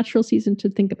is a natural season to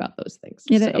think about those things.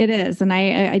 It is. And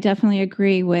I definitely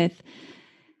agree with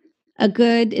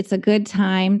it's a good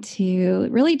time to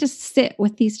really just sit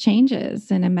with these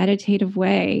changes in a meditative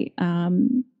way,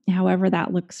 however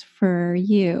that looks for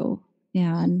you,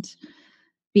 and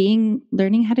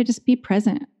learning how to just be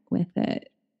present with it.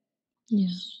 Yeah.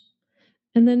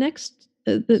 And the next,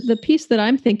 the piece that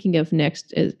I'm thinking of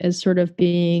next is sort of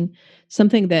being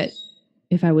something that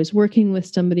if I was working with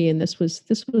somebody and this was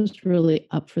really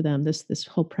up for them, this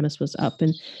whole premise was up,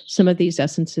 and some of these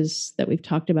essences that we've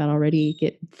talked about already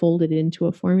get folded into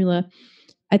a formula.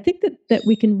 I think that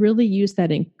we can really use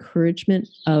that encouragement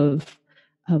of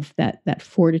that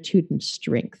fortitude and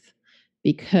strength,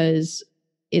 because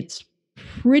it's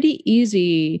pretty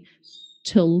easy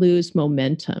to lose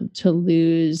momentum, to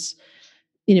lose,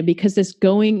 because this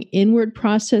going inward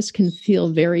process can feel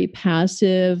very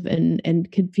passive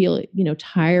and can feel,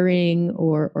 tiring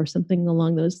or something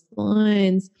along those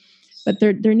lines. But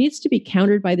there needs to be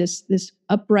countered by this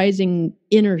uprising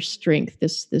inner strength,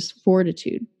 this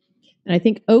fortitude. And I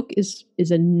think oak is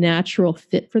a natural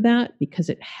fit for that because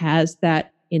it has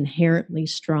that inherently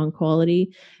strong quality.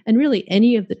 And really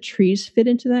any of the trees fit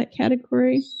into that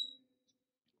category.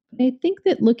 I think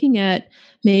that looking at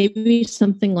maybe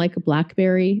something like a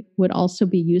blackberry would also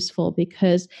be useful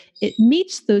because it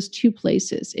meets those two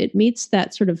places. It meets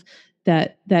that sort of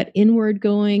that inward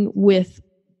going with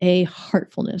a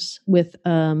heartfulness, with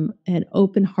an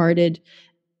open-hearted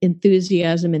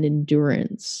enthusiasm and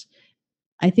endurance.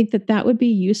 I think that would be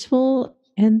useful.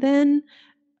 And then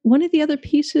one of the other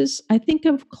pieces, I think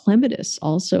of clematis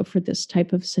also for this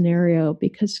type of scenario,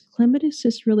 because clematis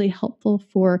is really helpful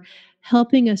for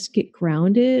helping us get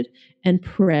grounded and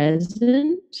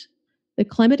present. The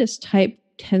clematis type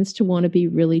tends to want to be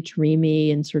really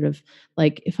dreamy and sort of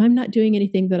like, if I'm not doing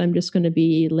anything, then I'm just going to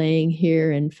be laying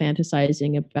here and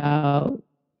fantasizing about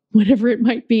whatever it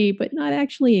might be, but not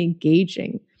actually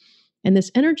engaging. And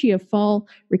this energy of fall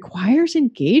requires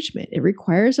engagement. It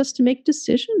requires us to make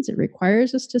decisions. It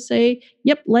requires us to say,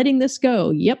 yep, letting this go.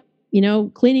 Yep,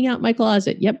 cleaning out my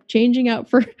closet. Yep, changing out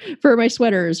for for my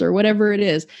sweaters or whatever it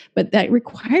is. But that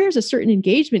requires a certain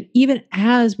engagement even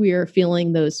as we are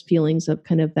feeling those feelings of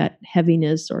kind of that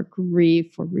heaviness or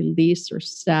grief or release or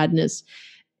sadness.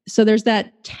 So there's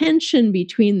that tension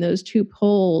between those two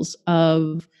poles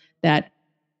of that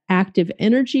active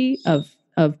energy of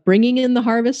bringing in the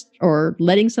harvest or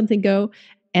letting something go,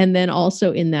 and then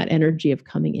also in that energy of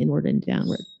coming inward and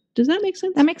downward. Does that make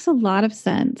sense? That makes a lot of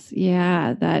sense.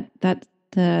 Yeah, that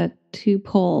the two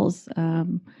poles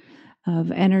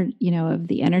of energy, of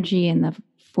the energy and the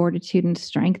fortitude and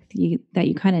strength that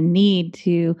you kind of need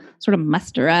to sort of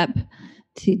muster up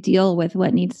to deal with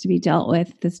what needs to be dealt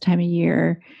with this time of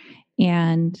year.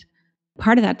 And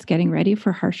part of that's getting ready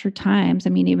for harsher times. I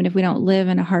mean, even if we don't live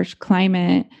in a harsh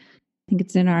climate, I think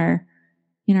it's in our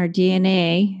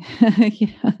DNA,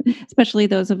 especially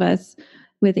those of us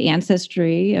with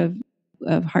ancestry of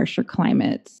harsher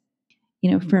climates.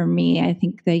 For me, I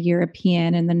think the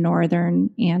European and the Northern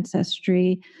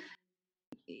ancestry.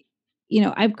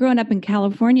 I've grown up in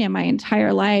California my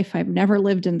entire life. I've never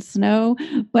lived in snow,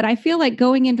 but I feel like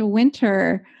going into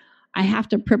winter, I have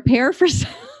to prepare for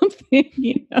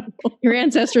something. Your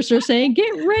ancestors are saying,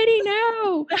 get ready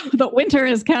now. The winter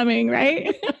is coming,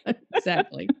 right?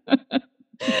 Exactly.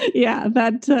 Yeah,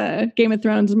 that Game of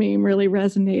Thrones meme really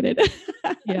resonated.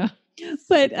 Yeah.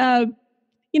 But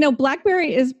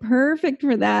blackberry is perfect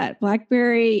for that.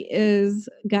 Blackberry is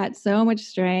got so much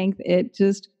strength.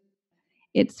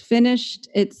 It's finished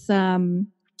its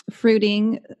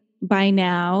fruiting by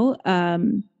now.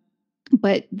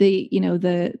 But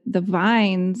the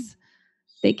vines,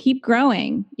 they keep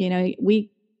growing.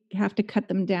 We have to cut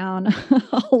them down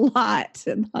a lot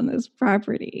on this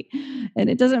property, and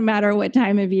it doesn't matter what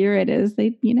time of year it is.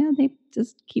 They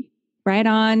just keep right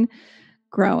on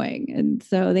growing. And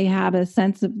so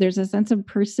there's a sense of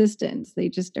persistence. They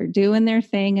just are doing their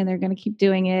thing and they're going to keep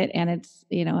doing it. And it's,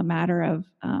 a matter of,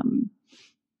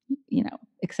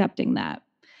 accepting that.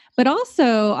 But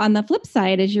also on the flip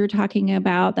side, as you're talking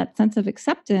about that sense of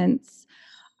acceptance,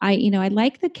 I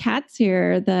like the cats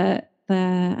here, the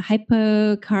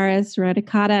Hypocaris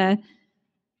radicata.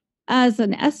 as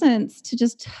an essence to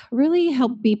just really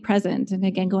help be present. And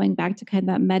again, going back to kind of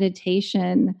that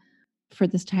meditation for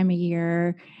this time of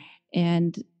year,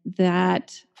 and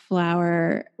that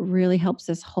flower really helps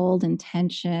us hold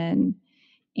intention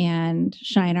and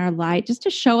shine our light just to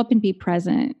show up and be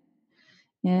present.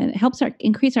 And it helps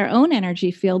increase our own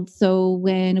energy field. So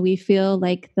when we feel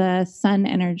like the sun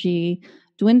energy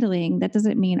dwindling, that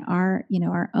doesn't mean our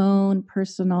own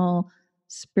personal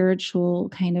spiritual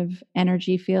kind of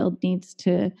energy field needs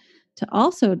to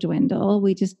also dwindle.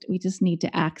 We just need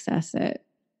to access it.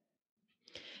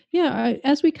 Yeah,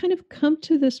 as we kind of come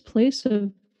to this place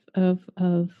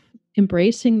of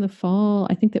embracing the fall,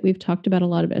 I think that we've talked about a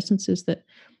lot of essences that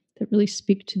really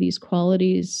speak to these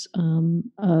qualities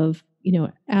of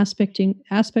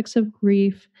aspects of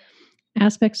grief,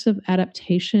 aspects of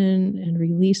adaptation and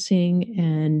releasing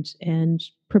and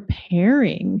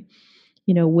preparing,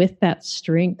 with that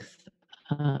strength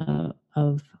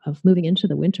of moving into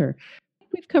the winter.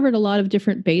 We've covered a lot of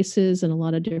different bases and a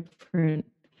lot of different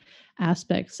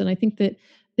aspects. And I think that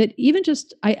even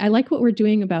just I like what we're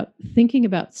doing about thinking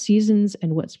about seasons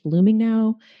and what's blooming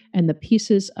now and the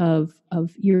pieces of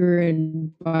your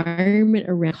environment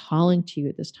around calling to you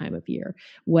at this time of year.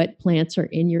 What plants are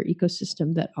in your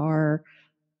ecosystem that are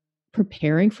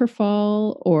preparing for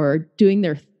fall or doing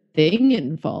their thing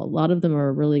in fall. A lot of them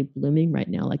are really blooming right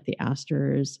now, like the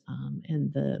asters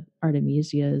and the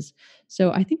artemisias.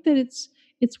 So I think that it's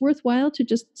worthwhile to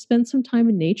just spend some time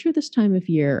in nature this time of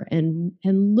year and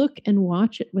look and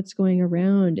watch at what's going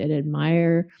around and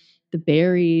admire the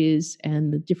berries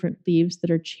and the different leaves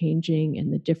that are changing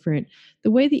and the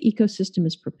way the ecosystem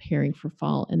is preparing for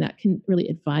fall. And that can really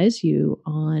advise you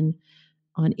on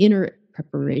inner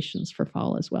preparations for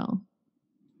fall as well.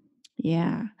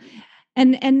 Yeah.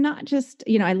 And not just,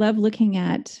 I love looking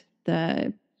at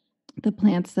the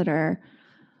plants that are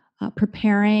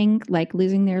preparing, like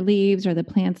losing their leaves, or the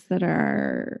plants that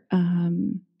are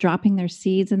dropping their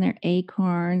seeds and their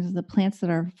acorns, the plants that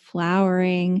are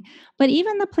flowering, but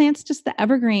even the plants, just the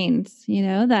evergreens,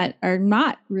 that are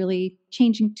not really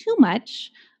changing too much.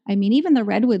 I mean, even the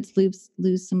redwoods lose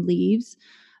some leaves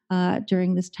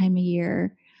during this time of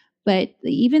year. But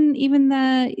even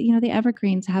the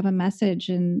evergreens have a message,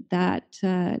 and that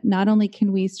not only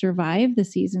can we survive the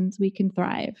seasons, we can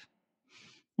thrive.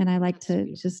 And I like That's to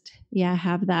beautiful. just,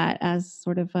 have that as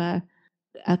sort of a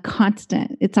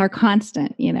constant. It's our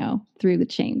constant, through the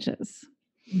changes.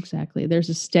 Exactly. There's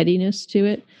a steadiness to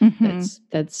it Hmm.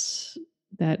 that's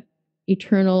that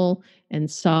eternal and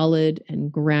solid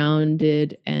and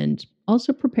grounded and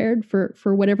also prepared for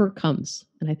whatever comes.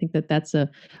 And I think that that's a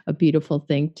beautiful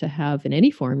thing to have in any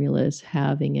formula is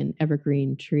having an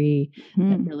evergreen tree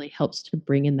that Hmm. really helps to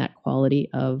bring in that quality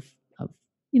of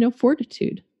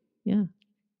fortitude. Yeah.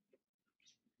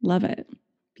 Love it.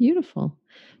 Beautiful.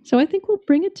 So I think we'll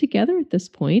bring it together at this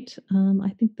point.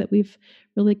 I think that we've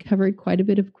really covered quite a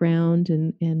bit of ground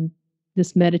and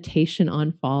this meditation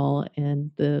on fall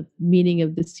and the meaning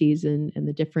of the season and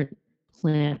the different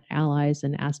plant allies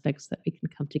and aspects that we can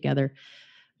come together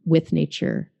with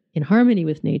nature, in harmony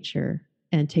with nature,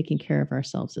 and taking care of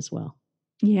ourselves as well.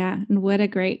 Yeah. And what a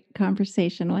great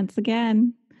conversation once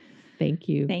again. Thank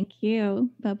you. Thank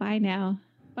you. Bye bye now.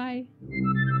 Bye.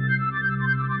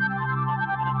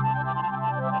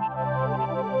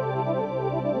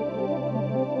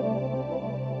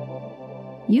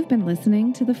 You've been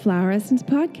listening to the Flower Essence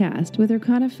Podcast with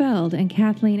Urkana Feld and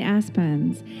Kathleen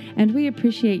Aspens, and we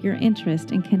appreciate your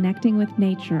interest in connecting with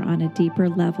nature on a deeper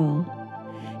level.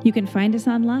 You can find us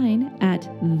online at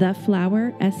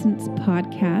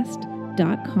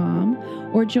thefloweressencepodcast.com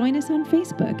or join us on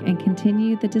Facebook and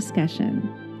continue the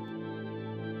discussion.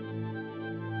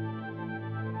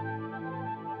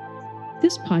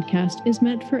 This podcast is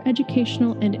meant for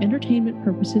educational and entertainment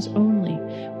purposes only.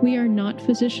 We are not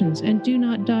physicians and do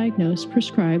not diagnose,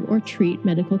 prescribe, or treat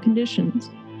medical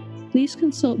conditions. Please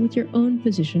consult with your own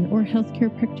physician or healthcare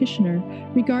practitioner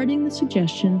regarding the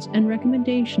suggestions and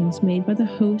recommendations made by the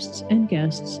hosts and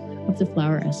guests of the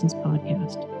Flower Essence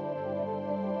Podcast.